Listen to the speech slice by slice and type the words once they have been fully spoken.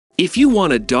If you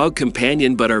want a dog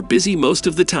companion but are busy most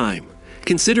of the time,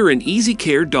 consider an easy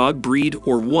care dog breed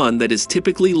or one that is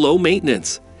typically low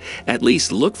maintenance. At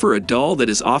least look for a dog that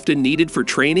is often needed for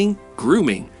training,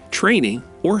 grooming, training,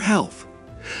 or health.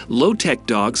 Low-tech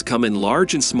dogs come in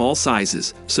large and small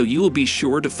sizes, so you will be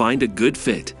sure to find a good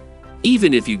fit.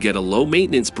 Even if you get a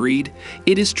low-maintenance breed,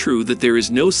 it is true that there is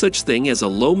no such thing as a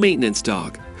low-maintenance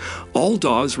dog. All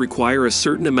dogs require a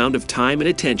certain amount of time and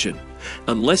attention,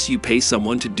 unless you pay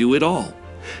someone to do it all.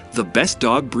 The best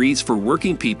dog breeds for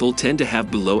working people tend to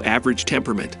have below average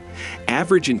temperament,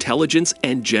 average intelligence,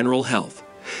 and general health.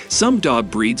 Some dog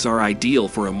breeds are ideal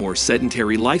for a more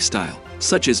sedentary lifestyle,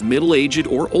 such as middle-aged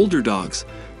or older dogs,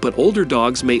 but older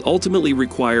dogs may ultimately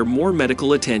require more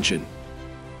medical attention.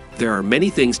 There are many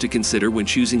things to consider when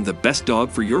choosing the best dog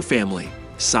for your family.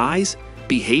 Size,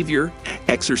 behavior,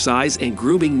 exercise, and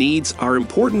grooming needs are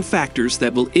important factors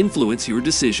that will influence your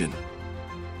decision.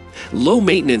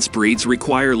 Low-maintenance breeds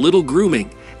require little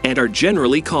grooming and are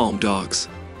generally calm dogs.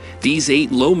 These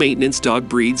 8 low-maintenance dog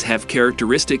breeds have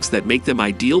characteristics that make them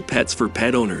ideal pets for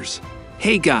pet owners.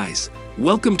 Hey guys,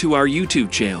 welcome to our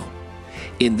YouTube channel.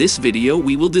 In this video,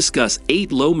 we will discuss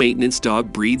 8 low-maintenance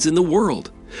dog breeds in the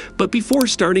world. But before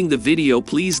starting the video,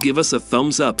 please give us a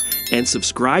thumbs up and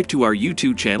subscribe to our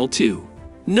YouTube channel too.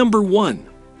 Number 1.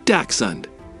 Dachshund.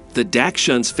 The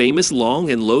Dachshund's famous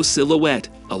long and low silhouette,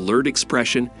 alert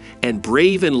expression, and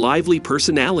brave and lively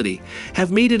personality have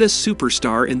made it a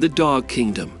superstar in the dog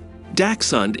kingdom.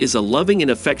 Dachshund is a loving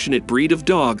and affectionate breed of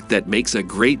dog that makes a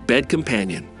great bed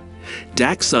companion.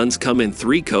 Dachshunds come in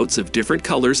 3 coats of different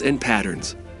colors and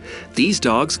patterns. These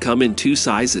dogs come in 2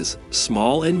 sizes,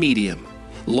 small and medium.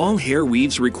 Long hair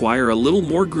weaves require a little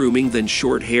more grooming than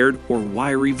short-haired or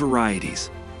wiry varieties.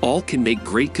 All can make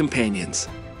great companions.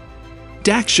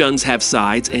 Dachshunds have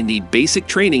sides and need basic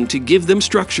training to give them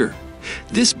structure.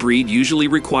 This breed usually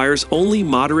requires only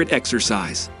moderate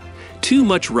exercise. Too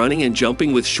much running and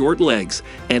jumping with short legs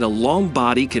and a long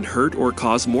body can hurt or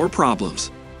cause more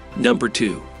problems. Number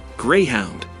 2.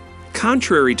 Greyhound.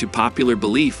 Contrary to popular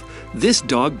belief, this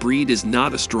dog breed is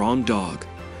not a strong dog.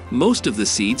 Most of the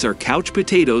seeds are couch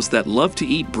potatoes that love to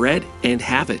eat bread and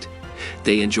have it.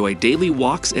 They enjoy daily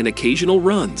walks and occasional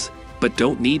runs, but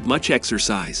don't need much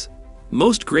exercise.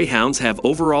 Most greyhounds have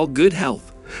overall good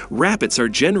health. Rabbits are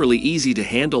generally easy to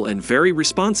handle and very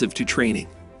responsive to training.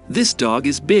 This dog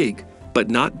is big, but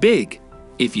not big.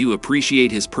 If you appreciate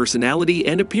his personality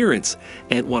and appearance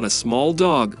and want a small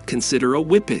dog, consider a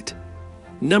Whippet.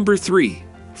 Number 3.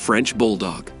 French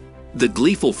Bulldog. The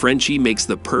gleeful Frenchie makes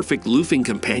the perfect loofing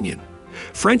companion.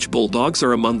 French Bulldogs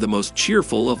are among the most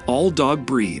cheerful of all dog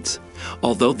breeds.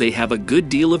 Although they have a good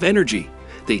deal of energy,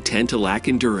 they tend to lack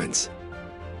endurance.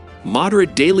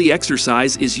 Moderate daily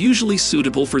exercise is usually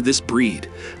suitable for this breed,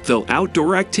 though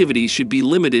outdoor activities should be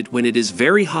limited when it is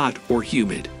very hot or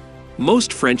humid.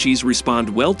 Most Frenchies respond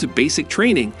well to basic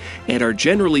training and are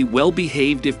generally well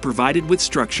behaved if provided with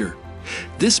structure.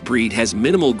 This breed has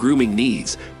minimal grooming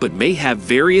needs, but may have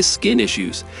various skin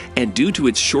issues, and due to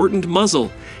its shortened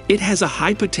muzzle, it has a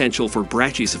high potential for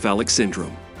brachycephalic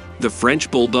syndrome. The French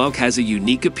Bulldog has a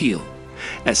unique appeal.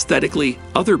 Aesthetically,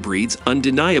 other breeds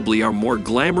undeniably are more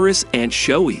glamorous and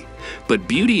showy, but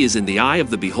beauty is in the eye of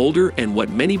the beholder, and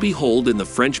what many behold in the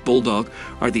French Bulldog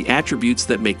are the attributes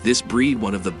that make this breed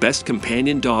one of the best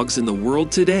companion dogs in the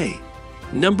world today.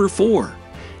 Number 4.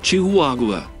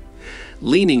 Chihuahua.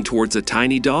 Leaning towards a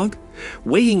tiny dog?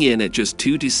 Weighing in at just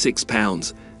 2 to 6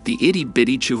 pounds, the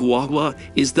itty-bitty Chihuahua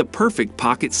is the perfect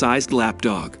pocket-sized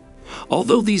lapdog.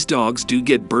 Although these dogs do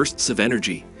get bursts of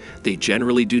energy, they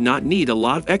generally do not need a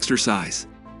lot of exercise.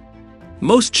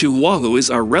 Most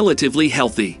Chihuahuas are relatively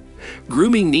healthy.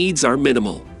 Grooming needs are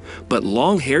minimal, but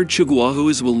long-haired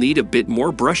Chihuahuas will need a bit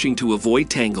more brushing to avoid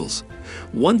tangles.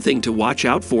 One thing to watch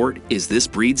out for is this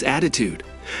breed's attitude.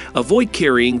 Avoid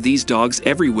carrying these dogs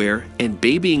everywhere and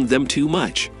babying them too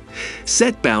much.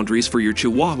 Set boundaries for your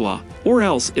Chihuahua, or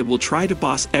else it will try to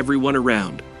boss everyone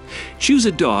around. Choose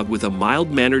a dog with a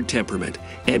mild-mannered temperament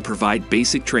and provide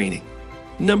basic training.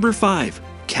 Number 5.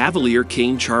 Cavalier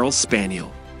King Charles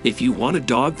Spaniel. If you want a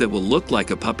dog that will look like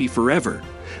a puppy forever,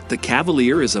 the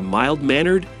Cavalier is a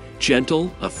mild-mannered,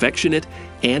 gentle, affectionate,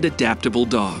 and adaptable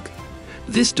dog.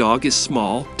 This dog is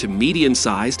small to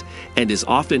medium-sized and is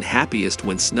often happiest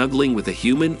when snuggling with a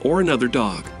human or another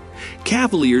dog.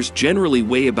 Cavaliers generally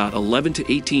weigh about 11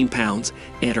 to 18 pounds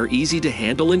and are easy to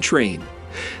handle and train.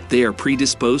 They are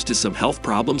predisposed to some health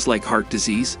problems like heart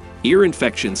disease, ear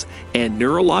infections, and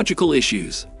neurological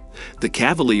issues. The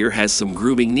Cavalier has some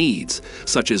grooming needs,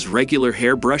 such as regular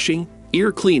hair brushing,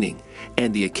 ear cleaning,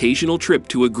 and the occasional trip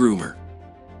to a groomer.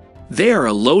 They are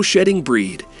a low-shedding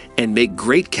breed and make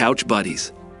great couch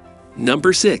buddies.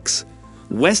 Number 6.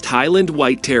 West Highland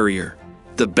White Terrier.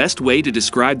 The best way to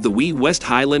describe the wee West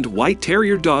Highland White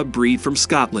Terrier dog breed from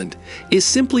Scotland is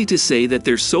simply to say that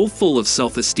they're so full of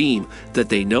self-esteem that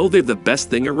they know they're the best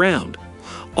thing around.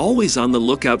 Always on the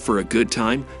lookout for a good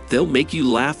time, they'll make you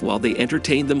laugh while they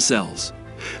entertain themselves.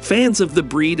 Fans of the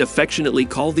breed affectionately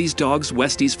call these dogs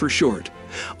Westies for short.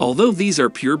 Although these are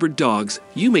purebred dogs,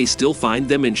 you may still find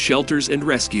them in shelters and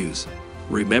rescues.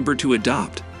 Remember to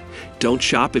adopt. Don't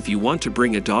shop if you want to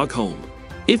bring a dog home.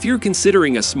 If you're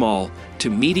considering a small to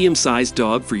medium-sized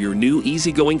dog for your new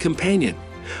easygoing companion,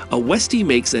 a Westie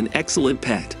makes an excellent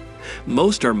pet.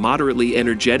 Most are moderately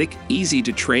energetic, easy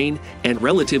to train, and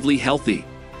relatively healthy.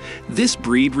 This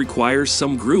breed requires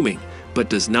some grooming, but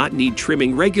does not need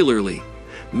trimming regularly.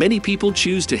 Many people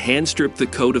choose to hand strip the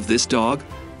coat of this dog,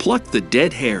 pluck the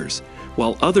dead hairs,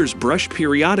 while others brush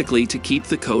periodically to keep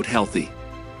the coat healthy.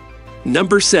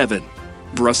 Number 7.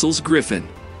 Brussels Griffon.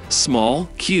 Small,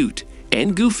 cute,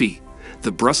 and goofy,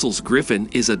 the Brussels Griffon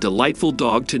is a delightful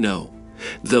dog to know.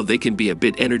 Though they can be a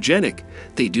bit energetic,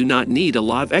 they do not need a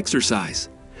lot of exercise.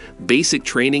 Basic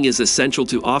training is essential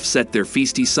to offset their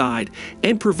feisty side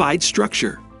and provide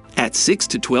structure. At 6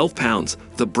 to 12 pounds,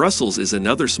 the Brussels is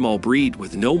another small breed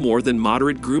with no more than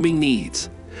moderate grooming needs.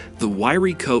 The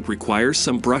wiry coat requires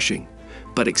some brushing,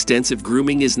 but extensive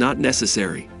grooming is not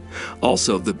necessary.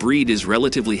 Also, the breed is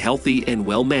relatively healthy and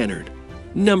well-mannered.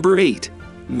 Number 8.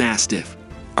 Mastiff.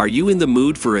 Are you in the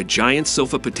mood for a giant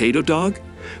sofa potato dog?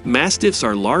 Mastiffs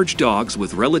are large dogs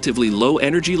with relatively low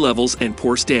energy levels and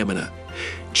poor stamina.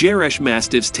 Jeresh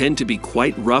Mastiffs tend to be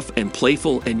quite rough and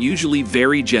playful and usually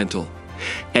very gentle.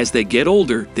 As they get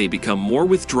older, they become more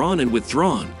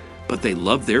withdrawn, but they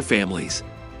love their families.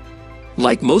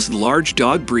 Like most large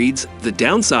dog breeds, the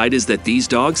downside is that these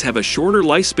dogs have a shorter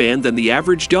lifespan than the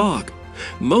average dog.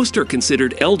 Most are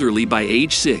considered elderly by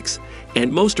age 6,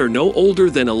 and most are no older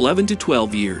than 11 to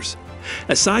 12 years.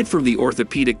 Aside from the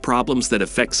orthopedic problems that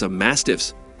affect some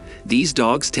Mastiffs, these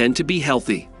dogs tend to be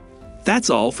healthy. That's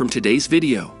all from today's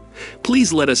video.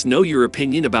 Please let us know your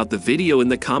opinion about the video in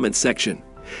the comments section.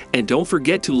 And don't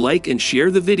forget to like and share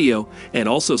the video, and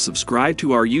also subscribe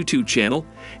to our YouTube channel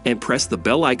and press the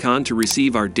bell icon to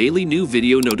receive our daily new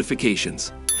video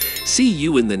notifications. See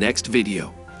you in the next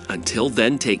video. Until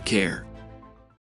then, take care.